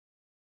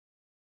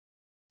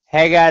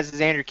Hey guys, this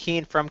is Andrew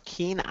Keen from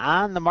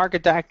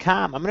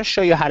KeenOnTheMarket.com. I'm going to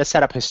show you how to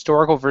set up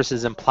historical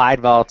versus implied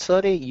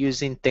volatility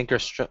using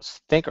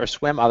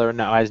Thinkorswim,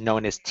 otherwise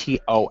known as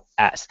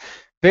TOS.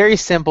 Very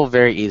simple,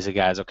 very easy,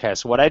 guys. Okay,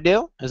 so what I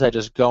do is I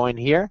just go in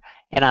here,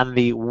 and on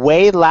the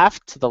way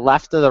left, to the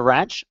left of the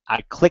wrench,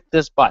 I click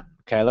this button.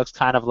 Okay, it looks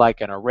kind of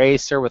like an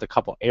eraser with a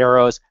couple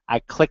arrows. I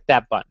click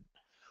that button.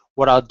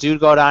 What I'll do,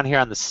 go down here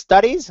on the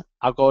studies,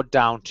 I'll go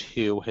down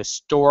to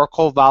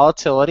historical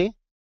volatility.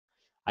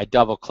 I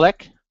double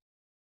click.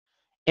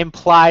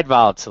 Implied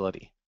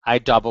volatility, I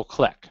double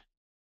click.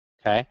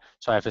 Okay,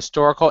 so I have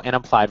historical and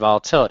implied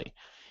volatility.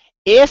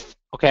 If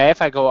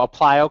I go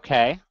apply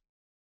OK,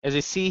 as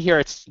you see here,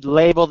 it's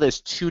labeled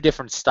as two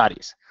different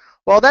studies.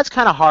 Well, that's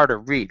kind of hard to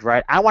read,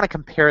 right? I want to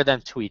compare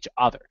them to each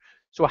other.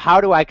 So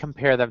how do I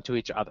compare them to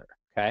each other?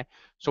 Okay,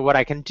 so what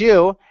I can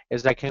do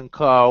is I can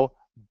go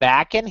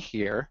back in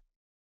here,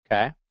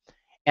 okay,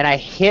 and I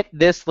hit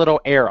this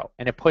little arrow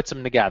and it puts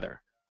them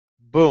together.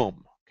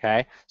 Boom.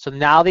 Okay, so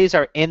now these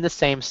are in the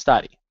same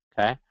study.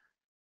 Okay,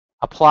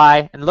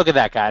 apply, and look at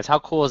that, guys. How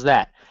cool is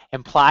that?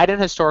 Implied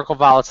and historical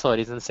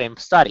volatilities in the same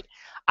study.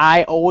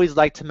 I always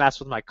like to mess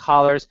with my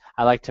colors.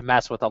 I like to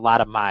mess with a lot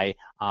of my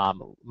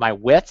my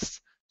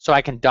widths, so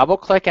I can double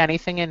click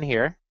anything in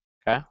here.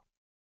 Okay,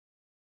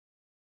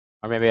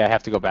 or maybe I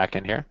have to go back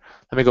in here.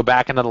 Let me go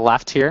back into the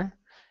left here.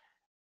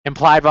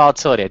 Implied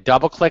volatility. I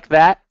double click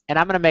that, and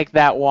I'm going to make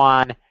that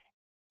one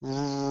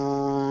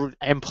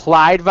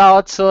implied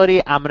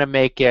volatility. I'm going to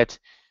make it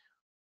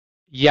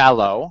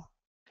yellow.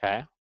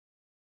 Okay.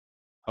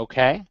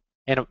 Okay.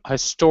 And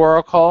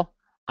historical,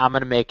 I'm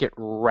going to make it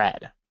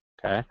red.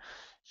 Okay.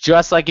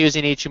 Just like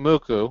using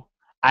Ichimoku,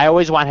 I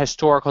always want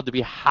historical to be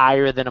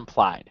higher than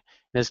implied.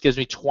 This gives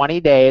me 20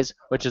 days,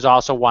 which is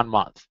also 1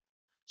 month.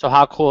 So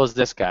how cool is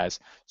this, guys?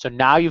 So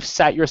now you've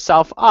set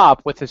yourself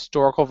up with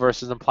historical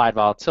versus implied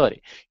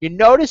volatility. You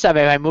notice that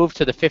if I move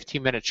to the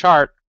 15-minute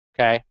chart,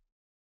 okay,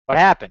 what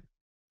happened?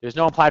 There's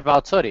no implied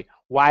volatility.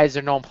 Why is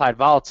there no implied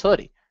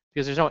volatility?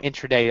 Because there's no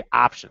intraday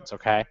options,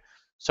 okay?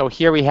 So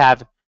here we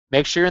have,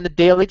 make sure you're in the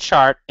daily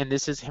chart, and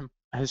this is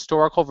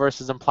historical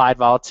versus implied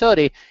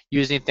volatility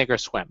using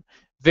Thinkorswim.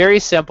 Very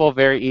simple,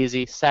 very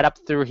easy. Set up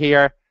through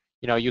here.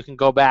 You know, you can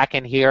go back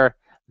in here,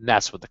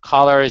 mess with the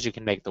colors. You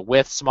can make the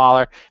width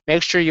smaller.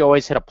 Make sure you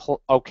always hit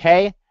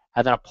OK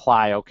and then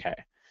apply OK.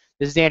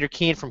 This is Andrew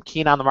Keen from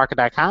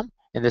KeenOnTheMarket.com,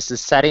 and this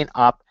is setting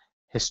up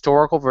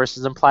historical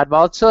versus implied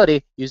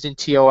volatility using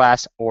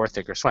TOS or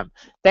Thinkorswim.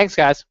 Thanks,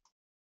 guys.